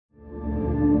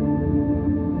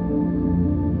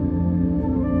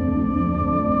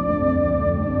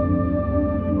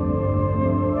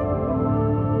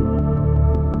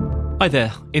Hi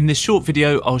there, in this short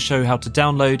video I'll show how to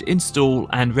download, install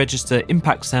and register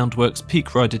Impact Soundworks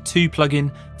Peak Rider 2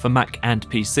 plugin for Mac and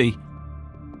PC.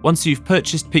 Once you've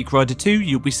purchased Peak Rider 2,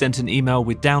 you'll be sent an email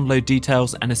with download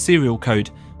details and a serial code,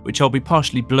 which I'll be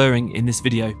partially blurring in this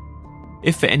video.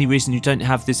 If for any reason you don't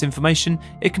have this information,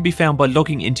 it can be found by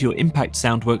logging into your Impact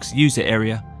Soundworks user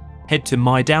area. Head to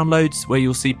My Downloads where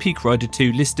you'll see Peak Rider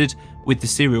 2 listed with the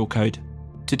serial code.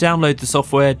 To download the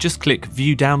software, just click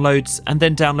View Downloads and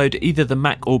then download either the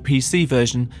Mac or PC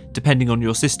version depending on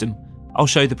your system. I'll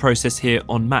show the process here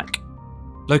on Mac.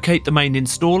 Locate the main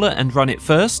installer and run it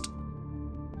first.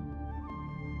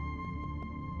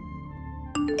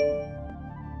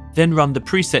 Then run the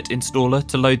preset installer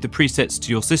to load the presets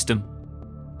to your system.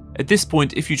 At this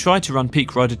point, if you try to run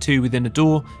Peak Rider 2 within a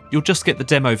DAW, you'll just get the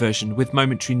demo version with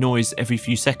momentary noise every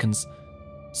few seconds.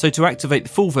 So to activate the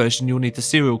full version, you'll need the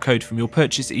serial code from your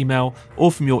purchase email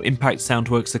or from your Impact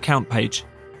Soundworks account page.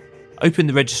 Open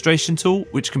the registration tool,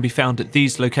 which can be found at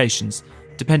these locations,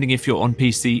 depending if you're on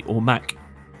PC or Mac.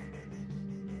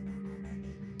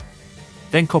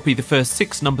 Then copy the first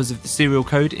 6 numbers of the serial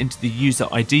code into the user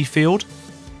ID field,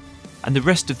 and the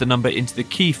rest of the number into the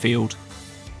key field.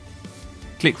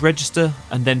 Click register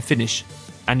and then finish,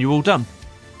 and you're all done.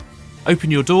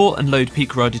 Open your DAW and load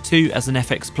Peak Rider 2 as an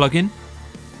FX plugin.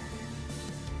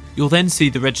 You'll then see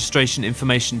the registration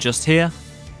information just here,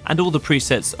 and all the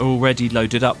presets are already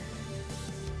loaded up.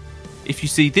 If you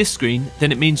see this screen,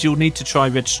 then it means you'll need to try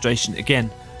registration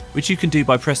again, which you can do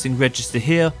by pressing register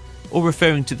here or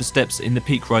referring to the steps in the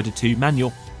Peak Rider 2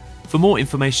 manual. For more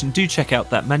information, do check out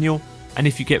that manual, and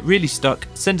if you get really stuck,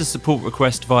 send a support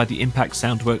request via the Impact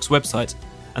Soundworks website.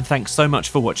 And thanks so much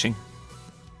for watching.